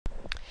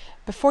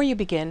Before you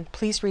begin,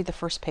 please read the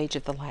first page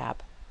of the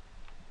lab.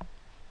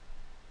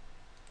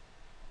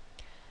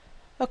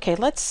 Okay,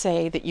 let's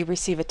say that you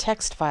receive a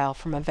text file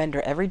from a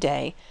vendor every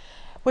day,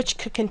 which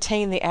could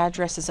contain the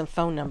addresses and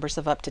phone numbers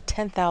of up to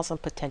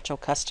 10,000 potential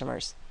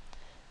customers.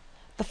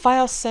 The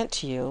file sent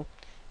to you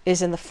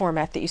is in the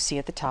format that you see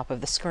at the top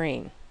of the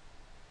screen.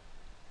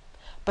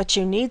 But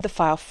you need the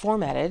file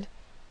formatted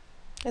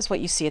as what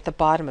you see at the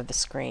bottom of the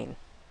screen.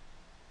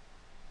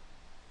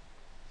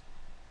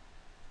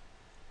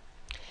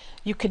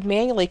 You could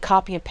manually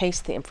copy and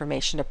paste the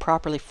information to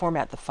properly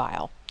format the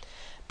file,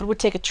 but it would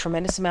take a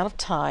tremendous amount of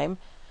time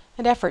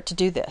and effort to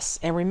do this,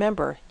 and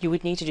remember, you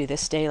would need to do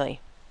this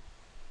daily.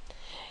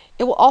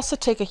 It will also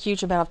take a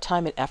huge amount of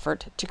time and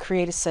effort to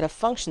create a set of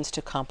functions to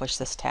accomplish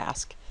this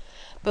task.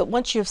 But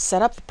once you have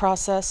set up the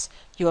process,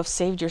 you have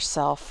saved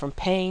yourself from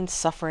pain,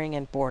 suffering,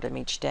 and boredom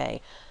each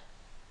day,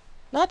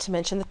 not to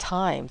mention the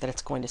time that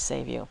it's going to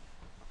save you.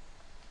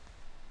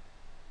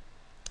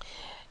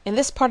 In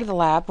this part of the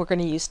lab, we're going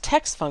to use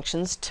text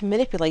functions to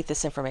manipulate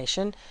this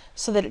information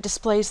so that it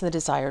displays in the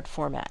desired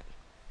format.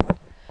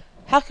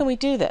 How can we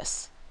do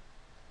this?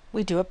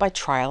 We do it by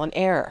trial and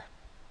error.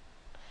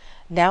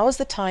 Now is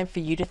the time for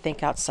you to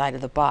think outside of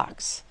the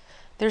box.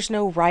 There's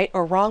no right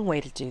or wrong way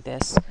to do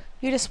this.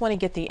 You just want to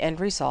get the end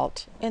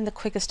result in the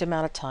quickest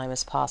amount of time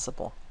as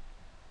possible.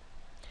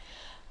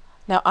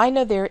 Now I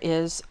know there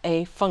is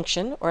a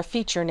function or a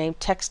feature named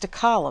text to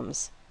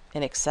columns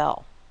in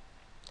Excel.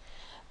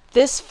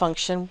 This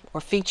function,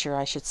 or feature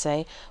I should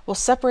say, will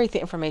separate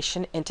the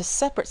information into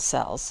separate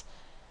cells,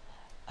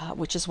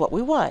 which is what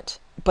we want.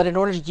 But in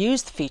order to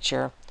use the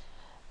feature,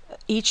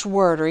 each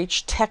word or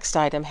each text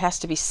item has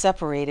to be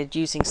separated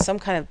using some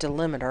kind of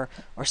delimiter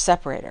or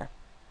separator.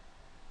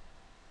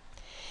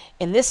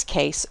 In this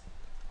case,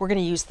 we're going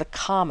to use the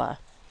comma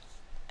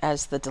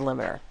as the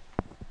delimiter.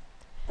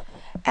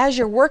 As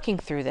you're working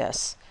through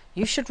this,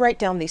 you should write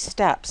down these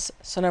steps.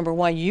 So number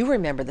one, you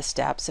remember the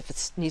steps if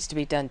it needs to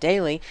be done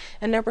daily.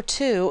 And number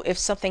two, if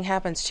something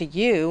happens to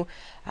you,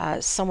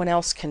 someone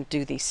else can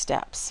do these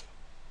steps.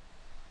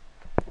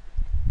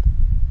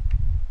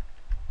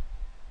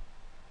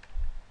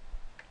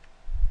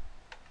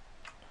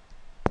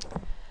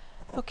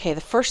 Okay,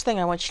 the first thing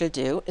I want you to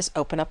do is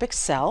open up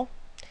Excel,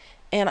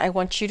 and I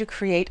want you to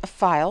create a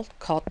file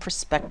called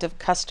Prospective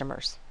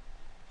Customers.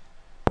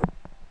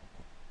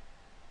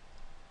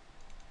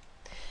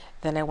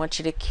 Then I want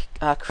you to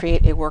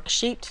create a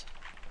worksheet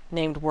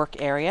named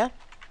Work Area,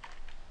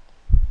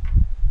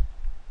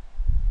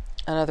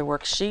 another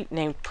worksheet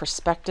named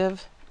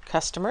Prospective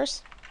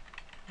Customers,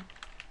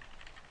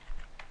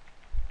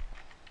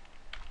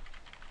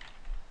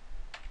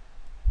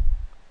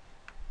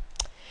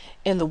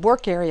 in the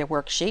Work Area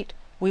worksheet,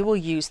 we will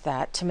use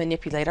that to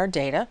manipulate our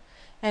data,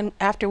 and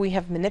after we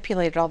have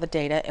manipulated all the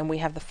data and we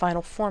have the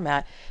final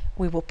format,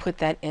 we will put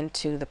that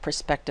into the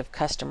Prospective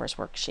Customers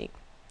worksheet.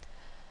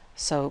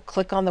 So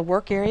click on the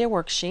Work Area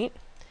worksheet.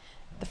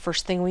 The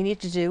first thing we need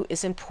to do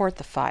is import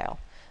the file.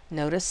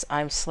 Notice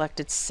I'm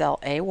selected cell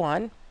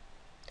A1.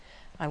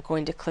 I'm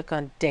going to click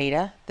on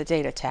Data, the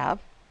Data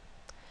tab.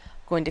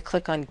 I'm going to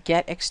click on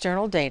Get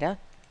External Data.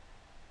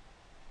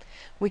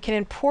 We can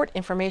import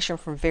information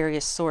from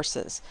various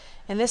sources.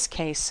 In this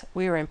case,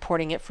 we are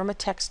importing it from a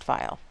text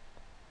file.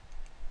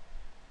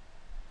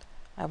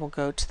 I will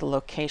go to the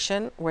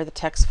location where the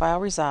text file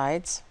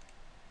resides.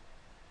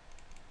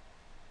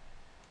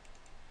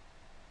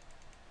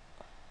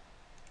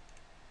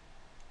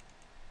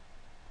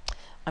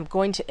 I'm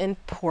going to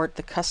import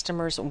the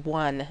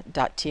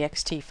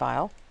customers1.txt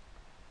file.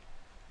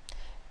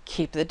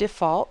 Keep the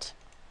default.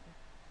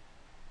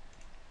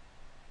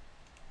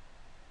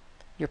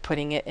 You're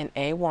putting it in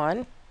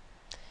A1,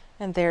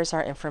 and there's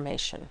our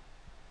information.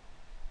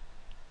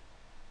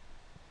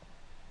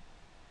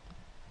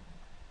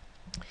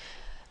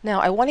 Now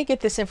I want to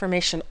get this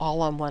information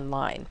all on one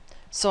line,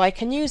 so I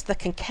can use the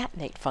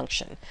concatenate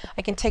function.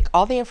 I can take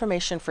all the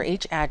information for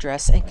each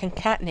address and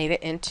concatenate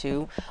it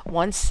into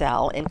one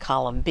cell in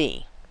column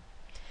B.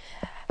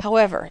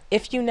 However,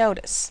 if you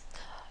notice,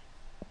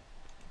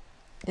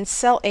 in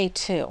cell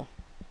A2,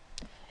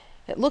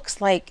 it looks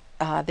like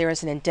there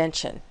is an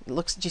indentation.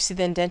 Do you see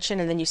the indentation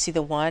and then you see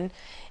the 1?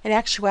 In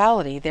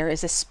actuality, there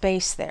is a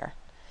space there.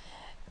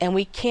 And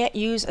we can't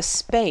use a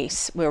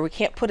space where we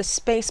can't put a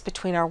space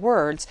between our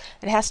words.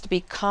 It has to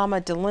be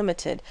comma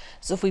delimited.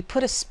 So if we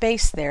put a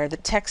space there, the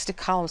text to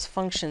columns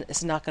function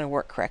is not going to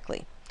work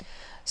correctly.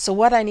 So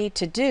what I need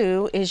to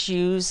do is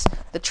use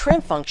the trim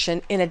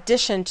function in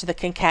addition to the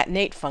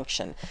concatenate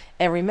function.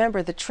 And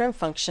remember, the trim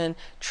function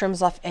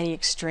trims off any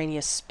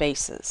extraneous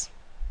spaces.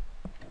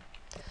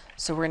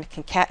 So we're going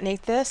to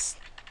concatenate this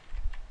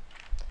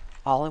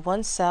all in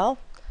one cell.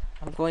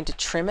 I'm going to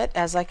trim it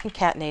as I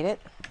concatenate it.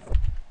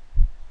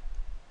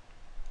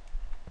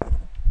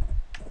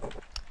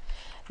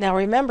 Now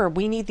remember,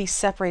 we need these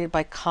separated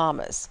by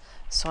commas.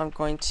 So I'm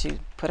going to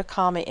put a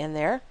comma in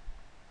there.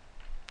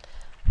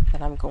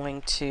 Then I'm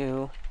going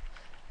to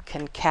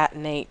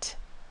concatenate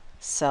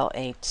cell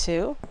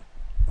A2,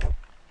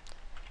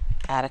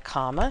 add a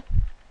comma,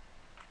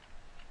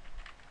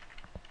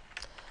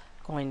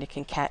 going to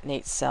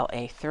concatenate cell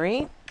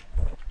A3,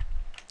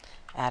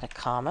 add a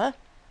comma,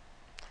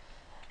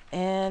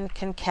 and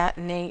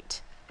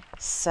concatenate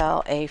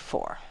cell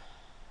A4.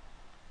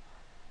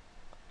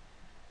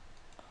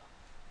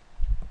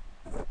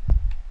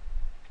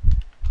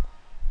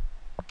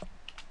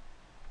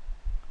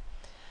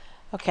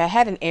 Okay, I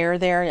had an error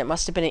there, and it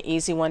must have been an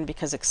easy one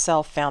because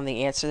Excel found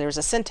the answer. There was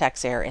a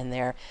syntax error in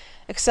there.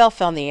 Excel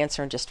found the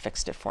answer and just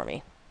fixed it for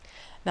me.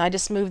 Now I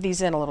just moved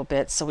these in a little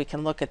bit so we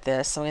can look at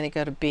this. So I'm going to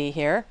go to B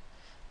here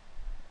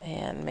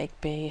and make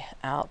B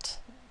out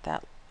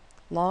that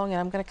long, and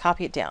I'm going to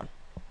copy it down.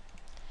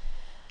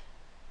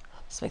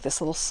 Let's make this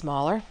a little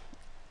smaller.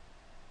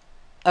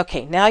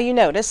 Okay, now you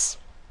notice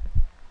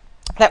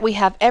that we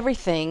have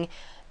everything,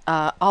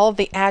 all of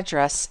the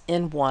address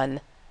in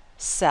one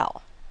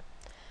cell.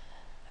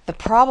 The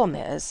problem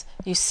is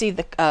you see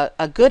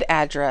a good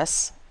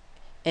address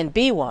in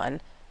B1,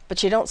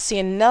 but you don't see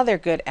another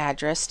good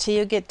address till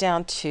you get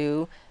down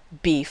to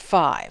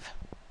B5.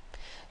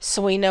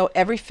 So we know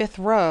every fifth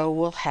row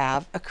will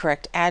have a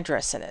correct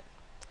address in it.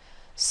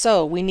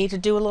 So we need to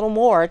do a little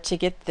more to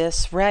get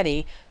this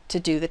ready to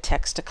do the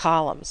text to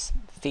columns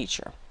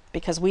feature,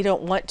 because we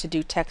don't want to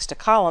do text to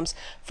columns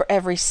for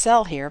every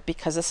cell here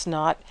because it's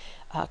not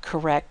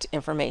correct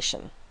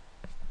information.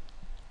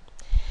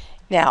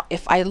 Now,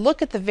 if I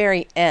look at the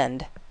very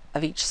end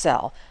of each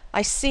cell,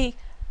 I see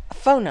a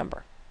phone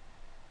number.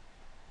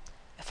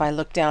 If I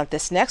look down at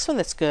this next one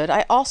that's good,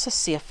 I also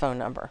see a phone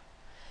number.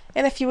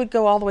 And if you would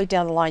go all the way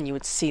down the line, you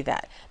would see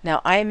that. Now,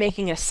 I am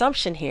making an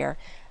assumption here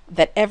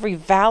that every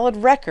valid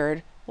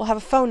record will have a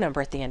phone number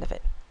at the end of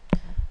it.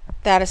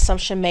 That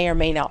assumption may or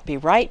may not be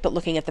right, but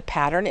looking at the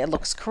pattern, it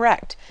looks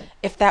correct.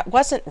 If that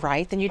wasn't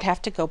right, then you'd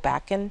have to go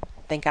back and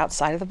think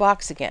outside of the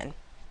box again.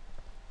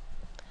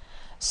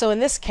 So in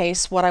this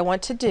case, what I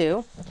want to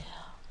do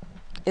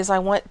is I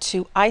want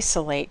to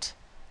isolate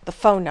the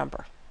phone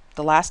number,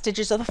 the last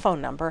digits of the phone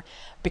number,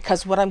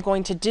 because what I'm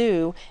going to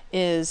do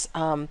is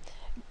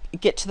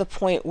get to the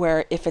point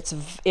where if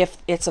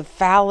it's a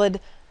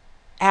valid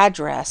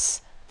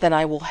address, then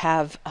I will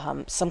have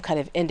some kind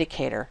of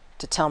indicator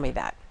to tell me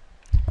that.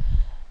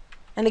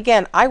 And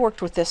again, I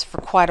worked with this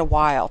for quite a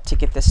while to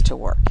get this to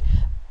work.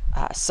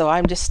 So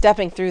I'm just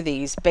stepping through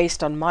these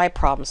based on my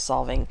problem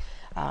solving.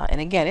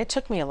 And again, it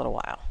took me a little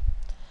while.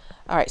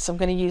 All right, so I'm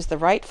going to use the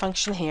right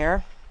function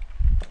here.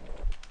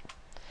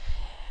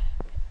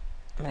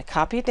 I'm going to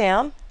copy it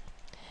down.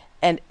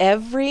 And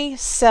every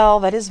cell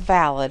that is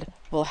valid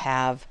will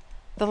have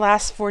the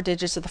last 4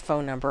 digits of the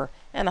phone number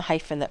and a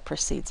hyphen that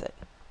precedes it.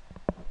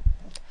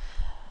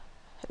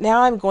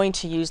 Now I'm going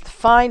to use the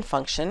find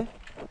function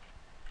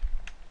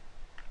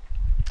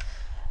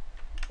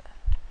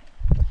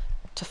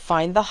to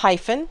find the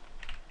hyphen.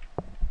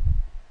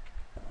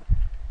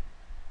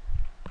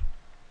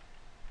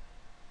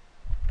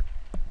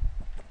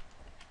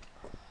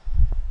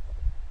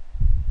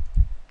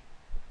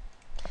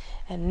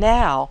 And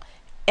now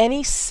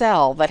any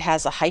cell that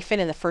has a hyphen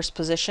in the first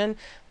position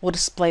will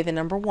display the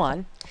number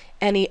 1.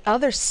 Any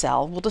other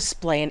cell will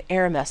display an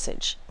error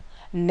message.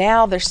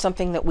 Now there's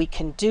something that we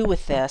can do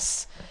with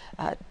this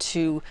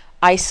to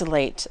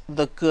isolate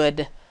the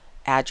good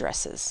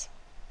addresses.